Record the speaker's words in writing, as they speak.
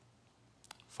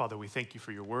Father, we thank you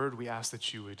for your word. We ask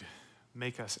that you would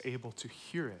make us able to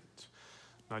hear it,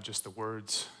 not just the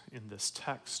words in this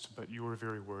text, but your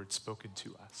very word spoken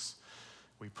to us.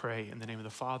 We pray in the name of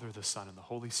the Father, the Son, and the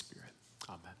Holy Spirit.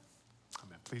 Amen.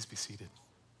 Amen. Please be seated.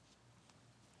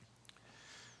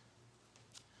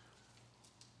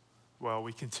 Well,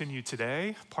 we continue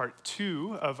today, part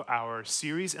 2 of our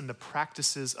series in the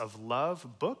Practices of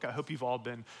Love book. I hope you've all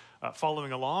been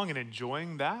following along and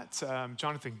enjoying that.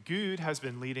 Jonathan Good has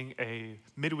been leading a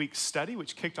midweek study,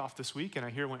 which kicked off this week, and I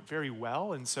hear went very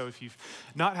well. And so if you've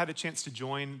not had a chance to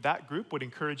join that group, would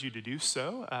encourage you to do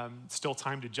so. Still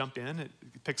time to jump in. It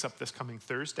picks up this coming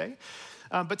Thursday.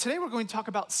 But today we're going to talk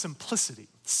about simplicity,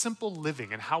 simple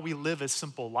living, and how we live a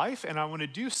simple life. And I want to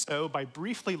do so by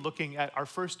briefly looking at our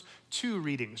first 2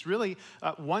 readings. Really,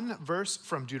 one verse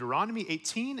from Deuteronomy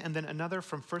 18 and then another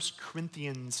from 1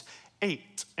 Corinthians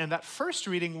 8. And that first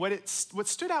reading, what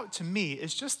stood out to me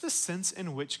is just the sense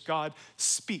in which God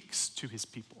speaks to his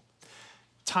people.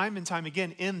 Time and time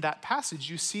again in that passage,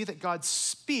 you see that God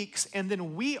speaks, and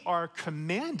then we are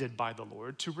commanded by the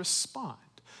Lord to respond.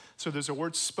 So there's a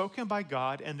word spoken by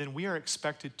God, and then we are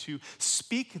expected to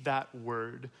speak that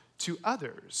word to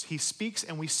others. He speaks,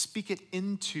 and we speak it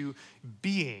into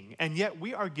being. And yet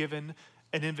we are given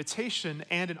an invitation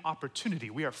and an opportunity.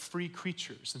 We are free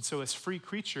creatures. And so as free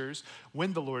creatures,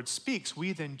 when the Lord speaks,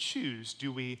 we then choose,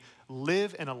 do we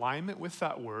live in alignment with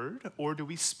that word, or do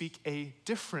we speak a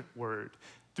different word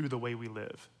through the way we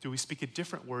live? Do we speak a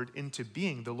different word into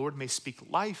being? The Lord may speak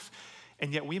life,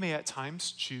 and yet we may at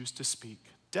times choose to speak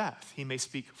death. He may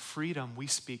speak freedom, we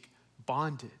speak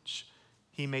bondage.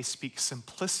 He may speak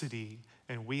simplicity,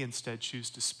 and we instead choose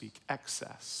to speak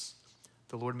excess.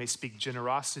 The Lord may speak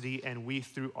generosity, and we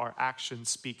through our actions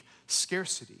speak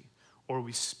scarcity, or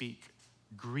we speak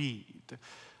greed.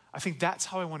 I think that's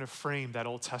how I want to frame that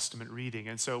Old Testament reading.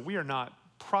 And so we are not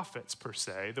prophets per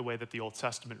se, the way that the Old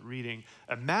Testament reading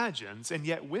imagines. And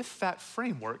yet with that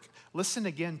framework, listen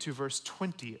again to verse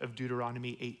 20 of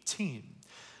Deuteronomy 18.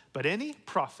 But any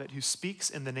prophet who speaks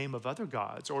in the name of other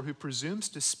gods, or who presumes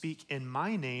to speak in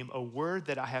my name a word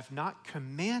that I have not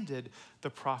commanded the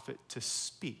prophet to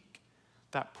speak,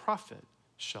 that prophet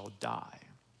shall die.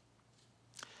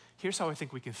 Here's how I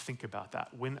think we can think about that.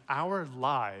 When our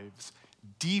lives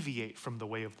deviate from the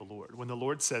way of the Lord, when the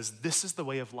Lord says this is the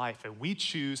way of life, and we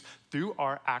choose through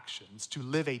our actions to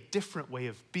live a different way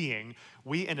of being,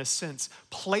 we in a sense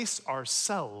place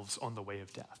ourselves on the way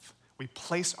of death. We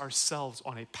place ourselves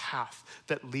on a path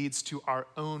that leads to our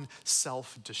own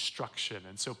self-destruction.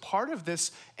 And so part of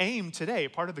this aim today,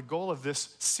 part of the goal of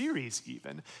this series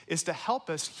even, is to help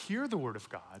us hear the word of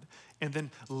God and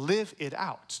then live it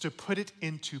out, to put it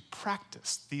into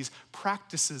practice. These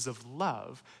practices of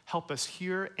love help us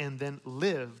hear and then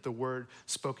live the word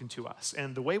spoken to us.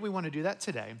 And the way we want to do that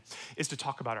today is to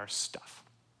talk about our stuff.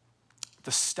 The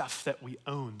stuff that we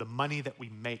own, the money that we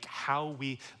make, how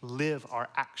we live our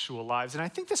actual lives. And I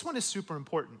think this one is super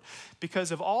important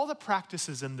because of all the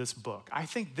practices in this book, I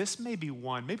think this may be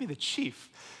one, maybe the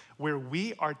chief, where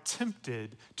we are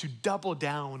tempted to double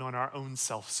down on our own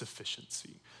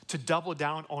self-sufficiency, to double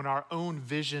down on our own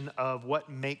vision of what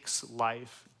makes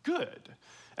life good.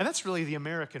 And that's really the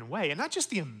American way. And not just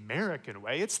the American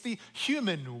way, it's the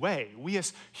human way. We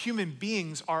as human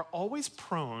beings are always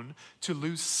prone to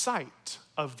lose sight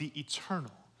of the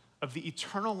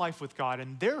eternal life with God.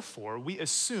 And therefore, we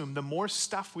assume the more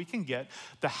stuff we can get,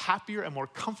 the happier and more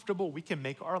comfortable we can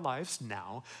make our lives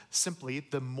now, simply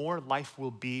the more life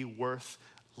will be worth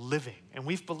living. And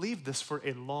we've believed this for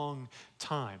a long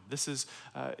time. This is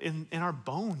in our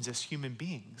bones as human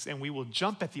beings, and we will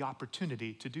jump at the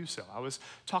opportunity to do so. I was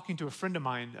talking to a friend of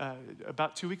mine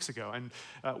about 2 weeks ago, and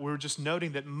we were just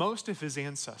noting that most of his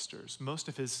ancestors, most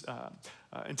of his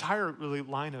entire really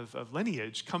line of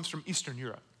lineage comes from Eastern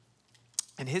Europe.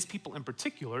 And his people in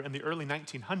particular, in the early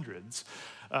 1900s,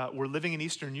 were living in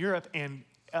Eastern Europe, and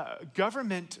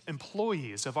government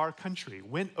employees of our country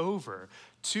went over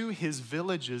to his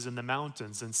villages in the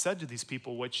mountains and said to these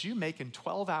people, what you make in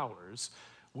 12 hours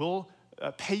will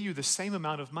pay you the same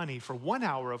amount of money for 1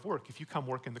 hour of work if you come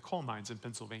work in the coal mines in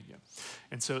Pennsylvania.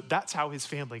 And so that's how his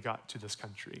family got to this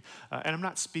country. And I'm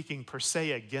not speaking per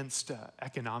se against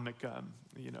economic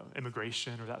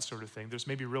immigration or that sort of thing. There's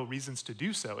maybe real reasons to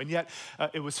do so. And yet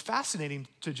it was fascinating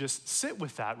to just sit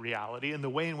with that reality and the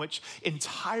way in which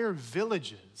entire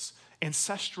villages,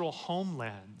 ancestral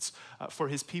homelands for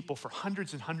his people for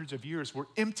hundreds and hundreds of years were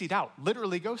emptied out,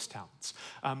 literally ghost towns,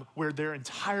 where their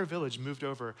entire village moved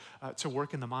over to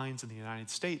work in the mines in the United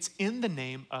States in the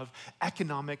name of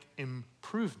economic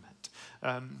improvement.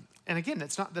 And again,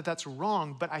 it's not that that's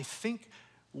wrong, but I think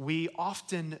we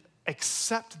often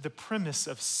accept the premise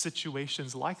of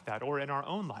situations like that, or in our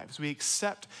own lives. We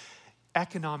accept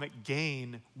economic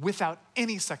gain without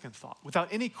any second thought, without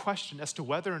any question as to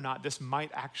whether or not this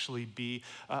might actually be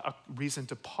a reason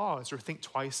to pause or think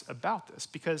twice about this.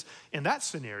 Because in that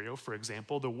scenario, for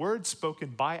example, the word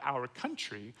spoken by our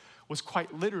country was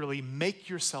quite literally, make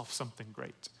yourself something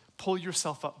great. Pull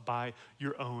yourself up by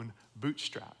your own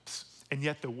bootstraps. And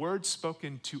yet the word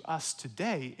spoken to us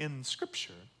today in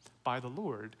Scripture by the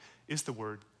Lord is the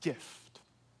word gift.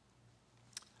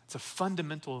 It's a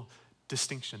fundamental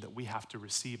distinction that we have to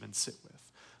receive and sit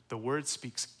with. The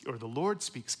Lord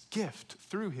speaks gift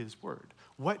through his word.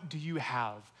 What do you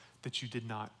have that you did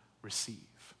not receive?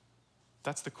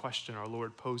 That's the question our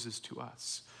Lord poses to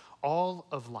us. All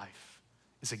of life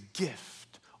is a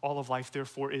gift. All of life,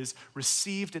 therefore, is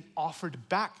received and offered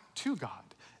back to God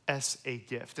as a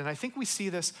gift. And I think we see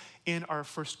this in our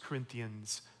 1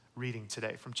 Corinthians reading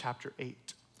today from chapter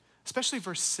 8. Especially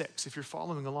verse 6, if you're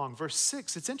following along. Verse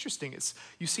 6, it's interesting.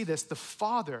 You see this, the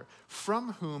Father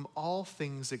from whom all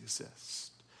things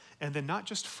exist. And then not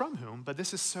just from whom, but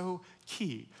this is so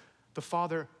key. The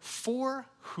Father for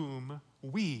whom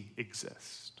we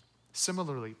exist.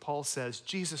 Similarly, Paul says,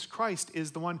 Jesus Christ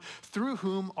is the one through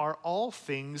whom are all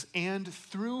things and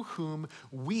through whom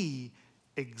we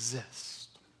exist.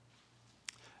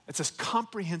 It's as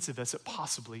comprehensive as it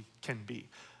possibly can be.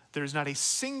 There's not a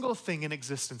single thing in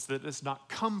existence that does not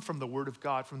come from the Word of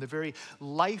God, from the very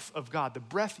life of God. The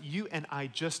breath you and I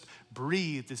just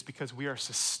breathed is because we are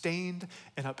sustained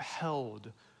and upheld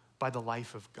by the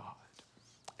life of God.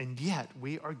 And yet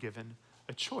we are given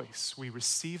a choice. We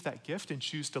receive that gift and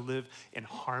choose to live in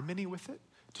harmony with it,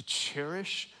 to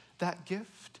cherish that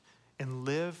gift and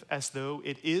live as though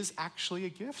it is actually a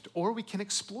gift, or we can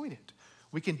exploit it.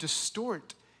 We can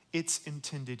distort its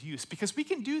intended use. Because we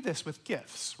can do this with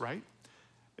gifts, right?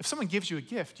 If someone gives you a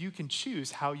gift, you can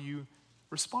choose how you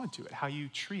respond to it, how you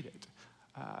treat it.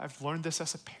 I've learned this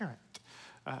as a parent.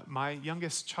 My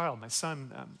youngest child, my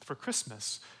son, for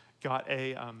Christmas, got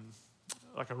a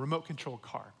remote control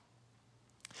car.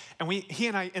 And he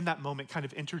and I, in that moment, kind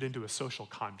of entered into a social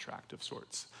contract of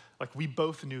sorts. Like, we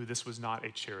both knew this was not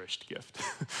a cherished gift.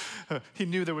 He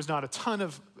knew there was not a ton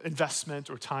of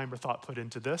investment or time or thought put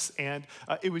into this, and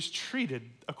it was treated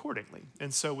accordingly.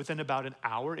 And so within about an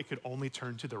hour, it could only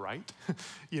turn to the right.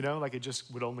 Like it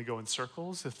just would only go in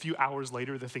circles. A few hours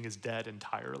later, the thing is dead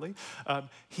entirely.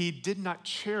 He did not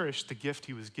cherish the gift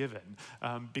he was given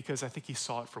because I think he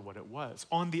saw it for what it was.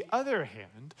 On the other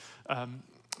hand,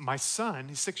 my son,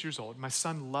 he's 6 years old, my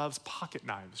son loves pocket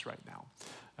knives right now.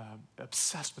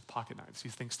 Obsessed with pocket knives. He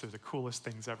thinks they're the coolest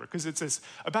things ever because it's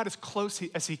about as close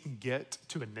as he can get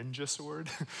to a ninja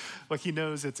sword. Like, he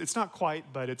knows it's not quite,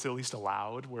 but it's at least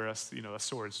allowed, whereas, a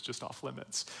sword's just off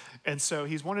limits. And so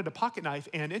he's wanted a pocket knife,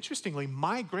 and interestingly,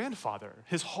 my grandfather,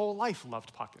 his whole life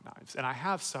loved pocket knives, and I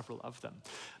have several of them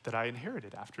that I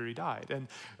inherited after he died. And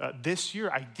this year,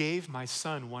 I gave my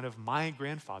son one of my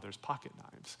grandfather's pocket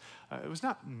knives. It was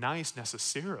not nice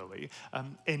necessarily,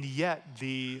 and yet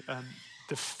the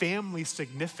family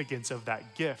significance of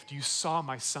that gift, you saw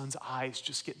my son's eyes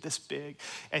just get this big,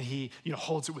 and he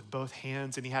holds it with both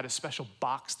hands, and he had a special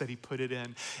box that he put it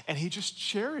in, and he just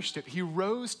cherished it. He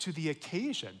rose to the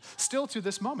occasion. Still to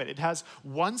this moment, it has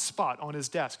one spot on his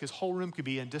desk. His whole room could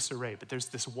be in disarray, but there's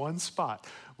this one spot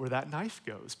where that knife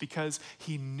goes because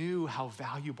he knew how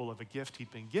valuable of a gift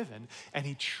he'd been given, and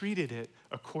he treated it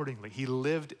accordingly. He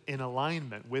lived in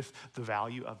alignment with the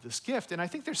value of this gift. And I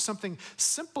think there's something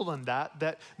simple in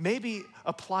that maybe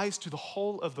applies to the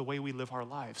whole of the way we live our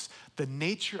lives. The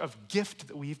nature of gift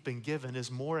that we've been given is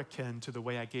more akin to the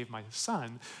way I gave my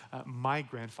son my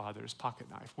grandfather's pocket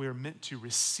knife. We are meant to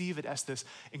receive it as this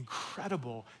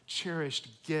incredible, cherished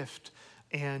gift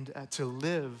and to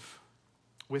live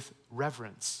with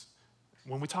reverence.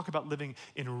 When we talk about living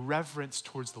in reverence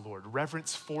towards the Lord,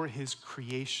 reverence for his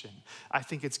creation, I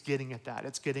think it's getting at that.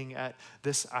 It's getting at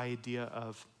this idea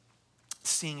of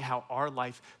seeing how our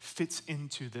life fits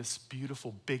into this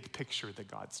beautiful big picture that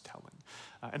God's telling.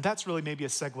 And that's really maybe a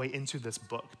segue into this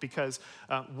book, because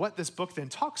what this book then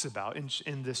talks about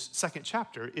in this second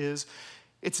chapter is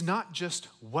it's not just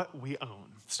what we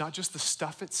own. It's not just the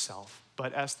stuff itself,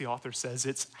 but as the author says,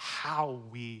 it's how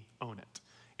we own it.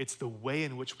 It's the way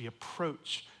in which we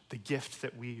approach the gift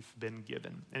that we've been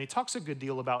given. And he talks a good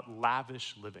deal about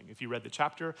lavish living. If you read the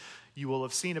chapter, you will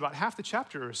have seen about half the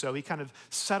chapter or so, he kind of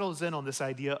settles in on this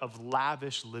idea of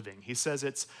lavish living. He says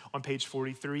it's on page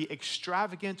 43,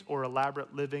 extravagant or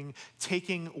elaborate living,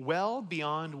 taking well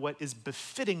beyond what is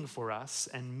befitting for us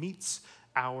and meets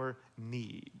our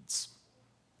needs.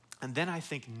 And then I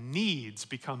think needs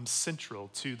become central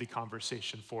to the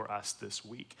conversation for us this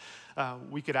week.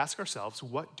 We could ask ourselves,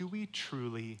 what do we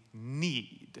truly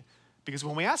need? Because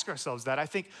when we ask ourselves that, I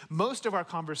think most of our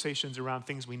conversations around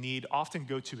things we need often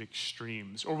go to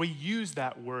extremes, or we use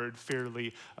that word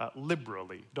fairly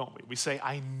liberally, don't we? We say,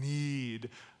 I need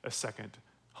a second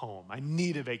home. I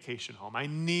need a vacation home. I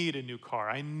need a new car.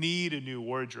 I need a new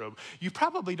wardrobe. You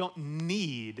probably don't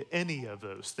need any of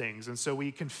those things. And so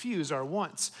we confuse our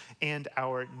wants and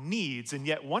our needs. And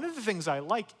yet one of the things I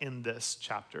like in this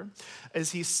chapter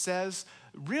is he says,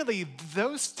 really,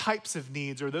 those types of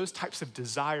needs or those types of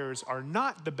desires are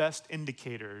not the best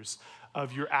indicators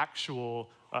of your actual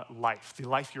life, the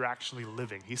life you're actually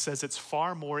living. He says it's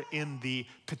far more in the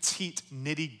petite,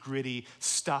 nitty-gritty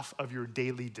stuff of your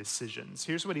daily decisions.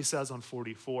 Here's what he says on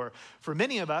 44. For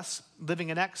many of us, living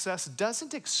in excess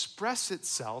doesn't express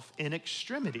itself in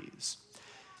extremities.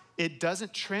 It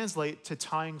doesn't translate to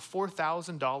tying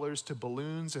 $4,000 to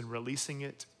balloons and releasing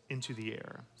it into the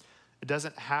air. It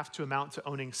doesn't have to amount to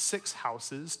owning 6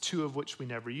 houses, 2 of which we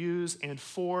never use, and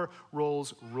 4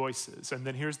 Rolls Royces. And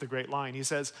then here's the great line. He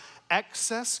says,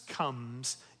 excess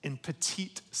comes in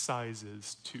petite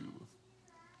sizes too.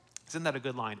 Isn't that a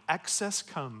good line? Excess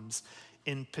comes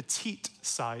in petite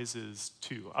sizes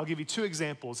too. I'll give you 2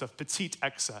 examples of petite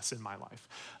excess in my life,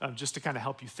 just to kind of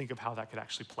help you think of how that could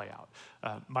actually play out.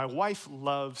 My wife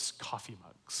loves coffee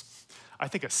mugs. I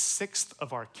think 1/6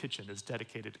 of our kitchen is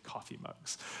dedicated to coffee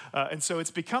mugs. And so it's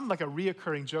become like a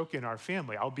reoccurring joke in our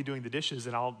family. I'll be doing the dishes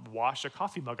and I'll wash a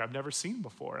coffee mug I've never seen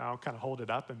before. And I'll kind of hold it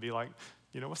up and be like,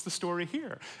 what's the story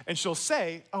here? And she'll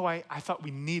say, oh, I thought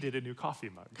we needed a new coffee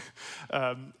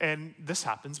mug. And this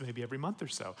happens maybe every month or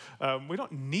so. We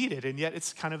don't need it, and yet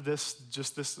it's kind of this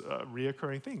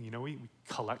reoccurring thing. We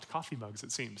collect coffee mugs,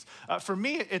 it seems. For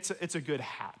me, it's a good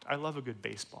hat. I love a good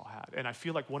baseball hat. And I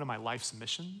feel like one of my life's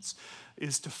missions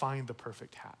is to find the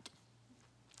perfect hat.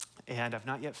 And I've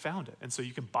not yet found it. And so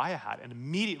you can buy a hat, and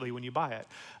immediately when you buy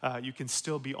it, you can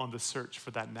still be on the search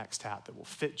for that next hat that will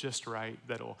fit just right,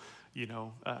 that'll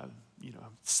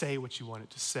say what you want it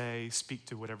to say, speak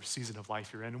to whatever season of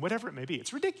life you're in, whatever it may be.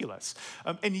 It's ridiculous.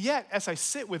 And yet, as I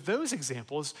sit with those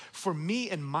examples, for me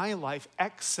in my life,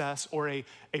 excess or a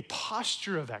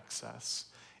posture of excess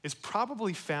is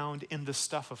probably found in the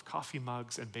stuff of coffee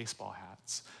mugs and baseball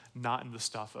hats, not in the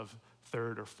stuff of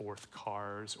 3rd or 4th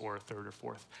cars or 3rd or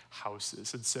 4th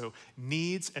houses. And so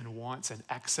needs and wants and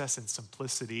excess and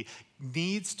simplicity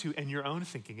needs to, in your own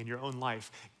thinking, in your own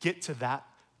life, get to that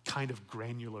kind of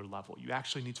granular level. You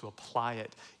actually need to apply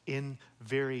it in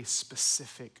very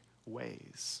specific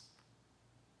ways.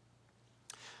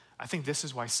 I think this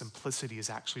is why simplicity is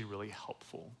actually really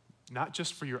helpful, not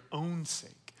just for your own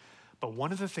sake, but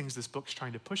one of the things this book's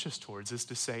trying to push us towards is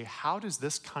to say, how does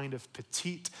this kind of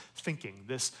petite thinking,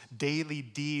 this daily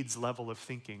deeds level of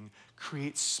thinking,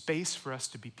 create space for us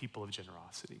to be people of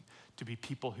generosity, to be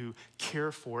people who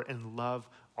care for and love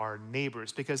our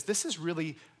neighbors? Because this is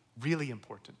really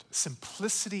important.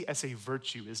 Simplicity as a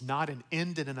virtue is not an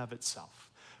end in and of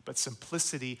itself, but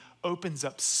simplicity opens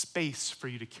up space for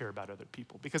you to care about other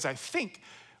people. Because I think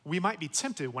we might be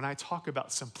tempted when I talk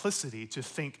about simplicity to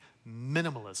think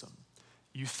minimalism.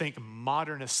 You think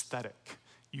modern aesthetic.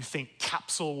 You think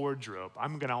capsule wardrobe.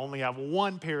 I'm gonna only have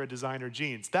 1 pair of designer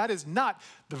jeans. That is not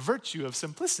the virtue of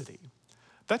simplicity.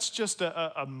 That's just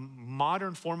a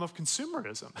modern form of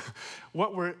consumerism.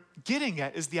 What we're getting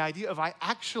at is the idea of I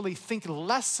actually think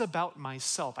less about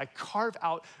myself. I carve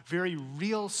out very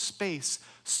real space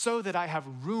so that I have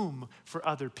room for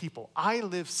other people. I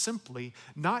live simply,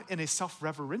 not in a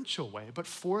self-reverential way, but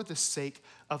for the sake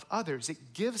of others.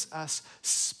 It gives us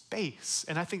space.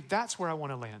 And I think that's where I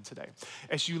want to land today.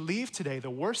 As you leave today, the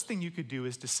worst thing you could do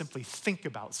is to simply think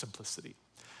about simplicity.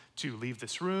 To leave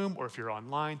this room, or if you're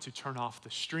online, to turn off the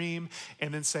stream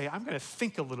and then say, I'm going to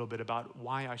think a little bit about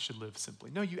why I should live simply.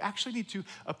 No, you actually need to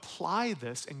apply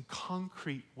this in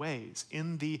concrete ways,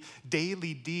 in the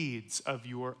daily deeds of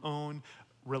your own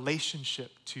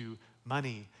relationship to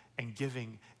money and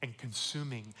giving and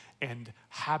consuming and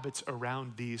habits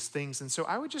around these things. And so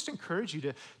I would just encourage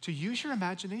you to use your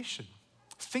imagination.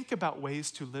 Think about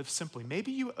ways to live simply.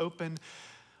 Maybe you open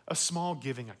a small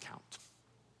giving account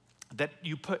that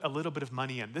you put a little bit of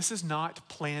money in. This is not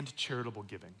planned charitable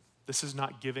giving. This is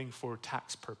not giving for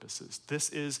tax purposes. This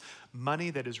is money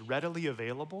that is readily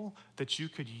available that you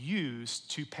could use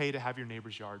to pay to have your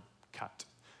neighbor's yard cut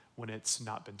when it's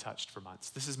not been touched for months.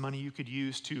 This is money you could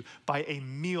use to buy a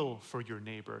meal for your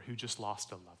neighbor who just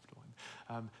lost a loved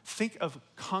one. Think of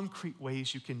concrete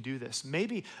ways you can do this.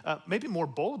 Maybe more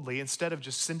boldly, instead of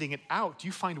just sending it out,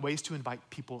 you find ways to invite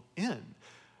people in.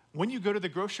 When you go to the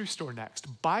grocery store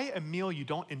next, buy a meal you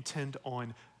don't intend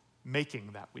on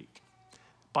making that week.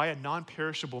 Buy a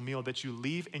non-perishable meal that you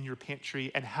leave in your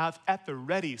pantry and have at the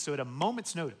ready, so at a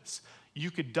moment's notice, you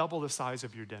could double the size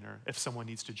of your dinner if someone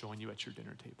needs to join you at your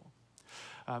dinner table.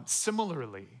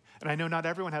 Similarly, and I know not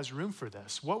everyone has room for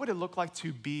this, what would it look like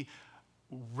to be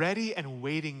ready and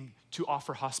waiting to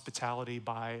offer hospitality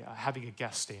by having a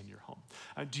guest stay in your home?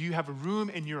 Do you have a room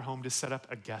in your home to set up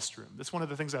a guest room? That's one of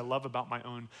the things I love about my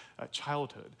own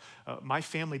childhood. My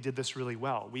family did this really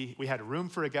well. We had a room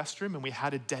for a guest room, and we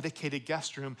had a dedicated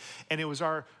guest room, and it was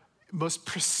our most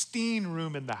pristine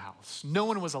room in the house. No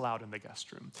one was allowed in the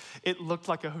guest room. It looked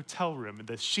like a hotel room.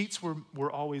 The sheets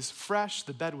were always fresh.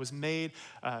 The bed was made.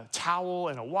 A towel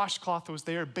and a washcloth was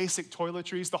there. Basic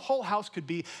toiletries. The whole house could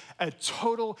be a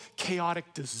total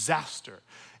chaotic disaster.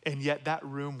 And yet that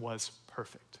room was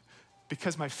perfect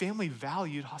because my family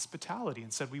valued hospitality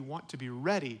and said, we want to be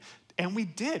ready. And we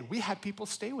did. We had people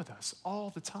stay with us all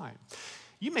the time.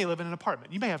 You may live in an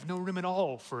apartment. You may have no room at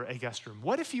all for a guest room.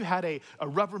 What if you had a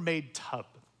Rubbermaid tub?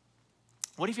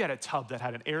 What if you had a tub that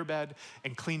had an airbed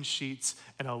and clean sheets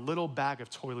and a little bag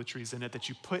of toiletries in it that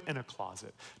you put in a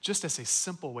closet, just as a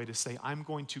simple way to say, I'm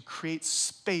going to create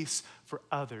space for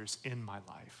others in my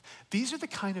life. These are the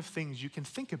kind of things you can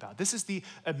think about. This is the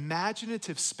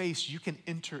imaginative space you can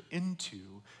enter into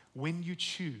when you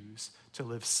choose to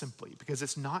live simply, because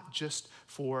it's not just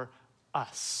for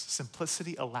us.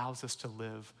 Simplicity allows us to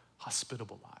live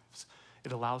hospitable lives.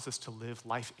 It allows us to live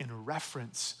life in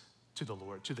reference to the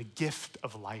Lord, to the gift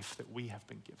of life that we have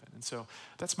been given. And so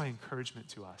that's my encouragement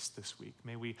to us this week.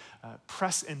 May we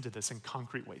press into this in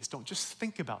concrete ways. Don't just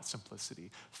think about simplicity.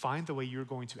 Find the way you're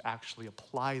going to actually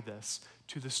apply this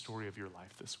to the story of your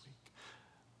life this week.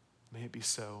 May it be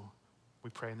so. We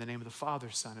pray in the name of the Father,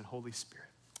 Son, and Holy Spirit.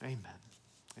 Amen.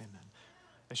 Amen.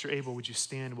 As you're able, would you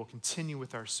stand? We'll continue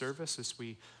with our service as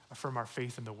we affirm our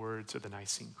faith in the words of the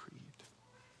Nicene Creed.